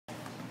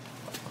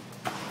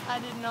I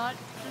did not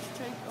just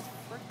take a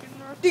freaking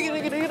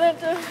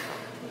recording.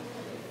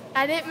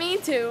 I didn't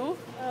mean to.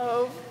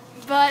 Oh.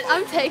 But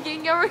I'm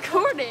taking a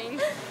recording.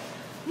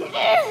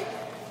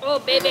 Oh,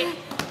 baby.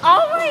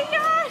 Oh my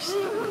gosh.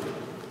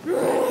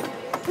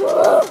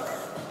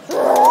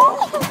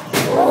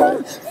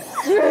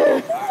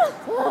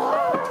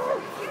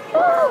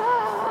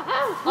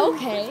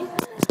 Okay.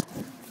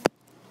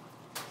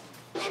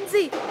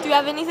 Lindsay, do you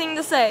have anything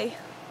to say?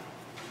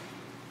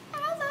 I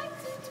like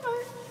to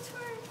twerk.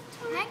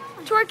 Hang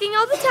on. Twerking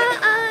all the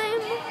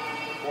time.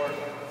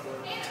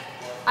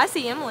 I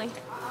see Emily.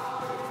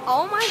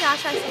 Oh my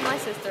gosh, I see my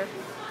sister.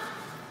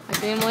 I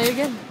see Emily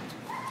again.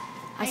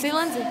 I see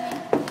Lindsay.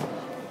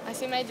 I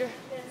see Major.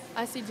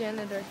 I see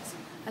Janitor.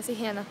 I see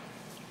Hannah.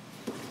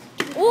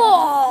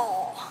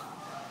 Whoa!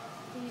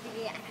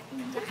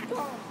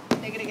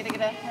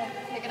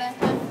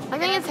 I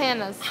think it's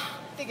Hannah's.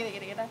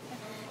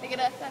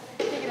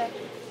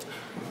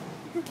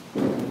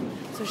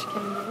 So she came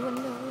to the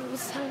window,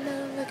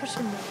 sounded like a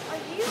shimmer.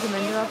 She came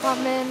into her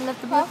apartment,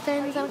 left the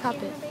bloodstains on the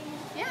carpet.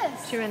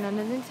 Yes. She ran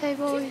under the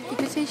table, you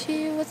could see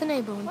she wasn't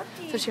able.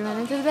 So she ran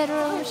into the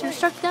bedroom, she was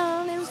struck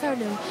down, it was her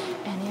doom.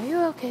 Annie, are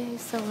you okay?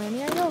 So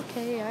Annie, are you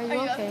okay? Are you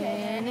okay,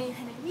 Annie?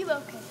 Are you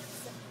okay?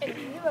 Are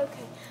you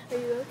okay? Are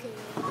you okay?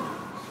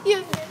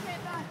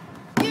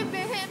 You've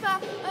been hit by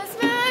a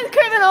smooth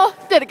criminal.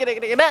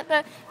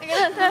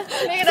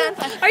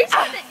 Are you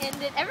trying to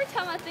end it? Every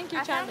time I think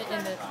you're trying to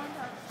end it.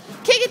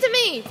 Kick it to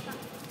me!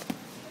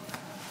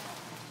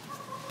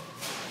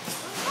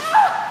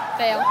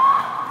 Fail.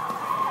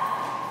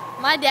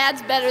 My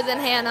dad's better than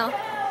Hannah.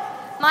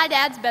 My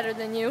dad's better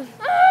than you.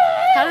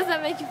 How does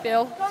that make you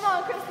feel? Come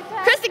on, Christy.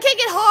 Christy, kick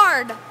it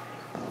hard!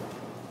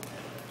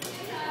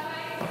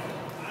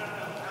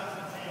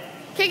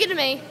 Kick it to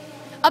me.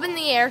 Up in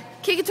the air.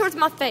 Kick it towards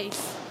my face.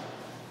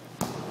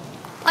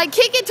 Like,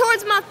 kick it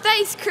towards my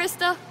face,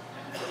 Krista.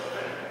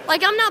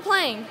 Like, I'm not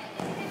playing.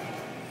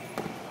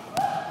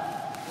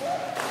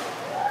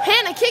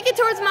 Hannah, kick it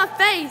towards my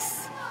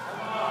face.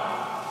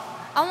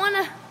 I want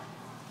to...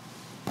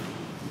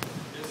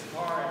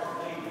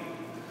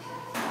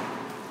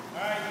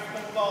 Alright, you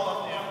put the ball up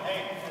now. Hey,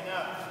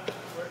 enough.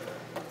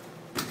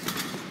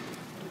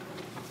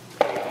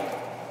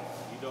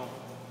 You don't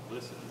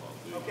listen well,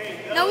 do you? Okay.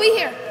 No, we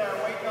hear.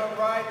 Wait on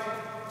right.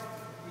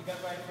 You got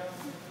right down?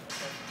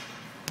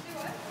 Do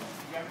what?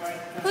 You got right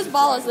down? Whose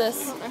ball is this?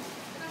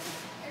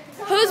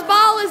 Whose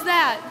ball is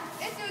that?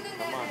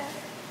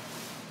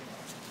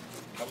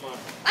 Come on.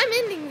 I'm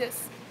ending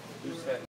this. Who's that?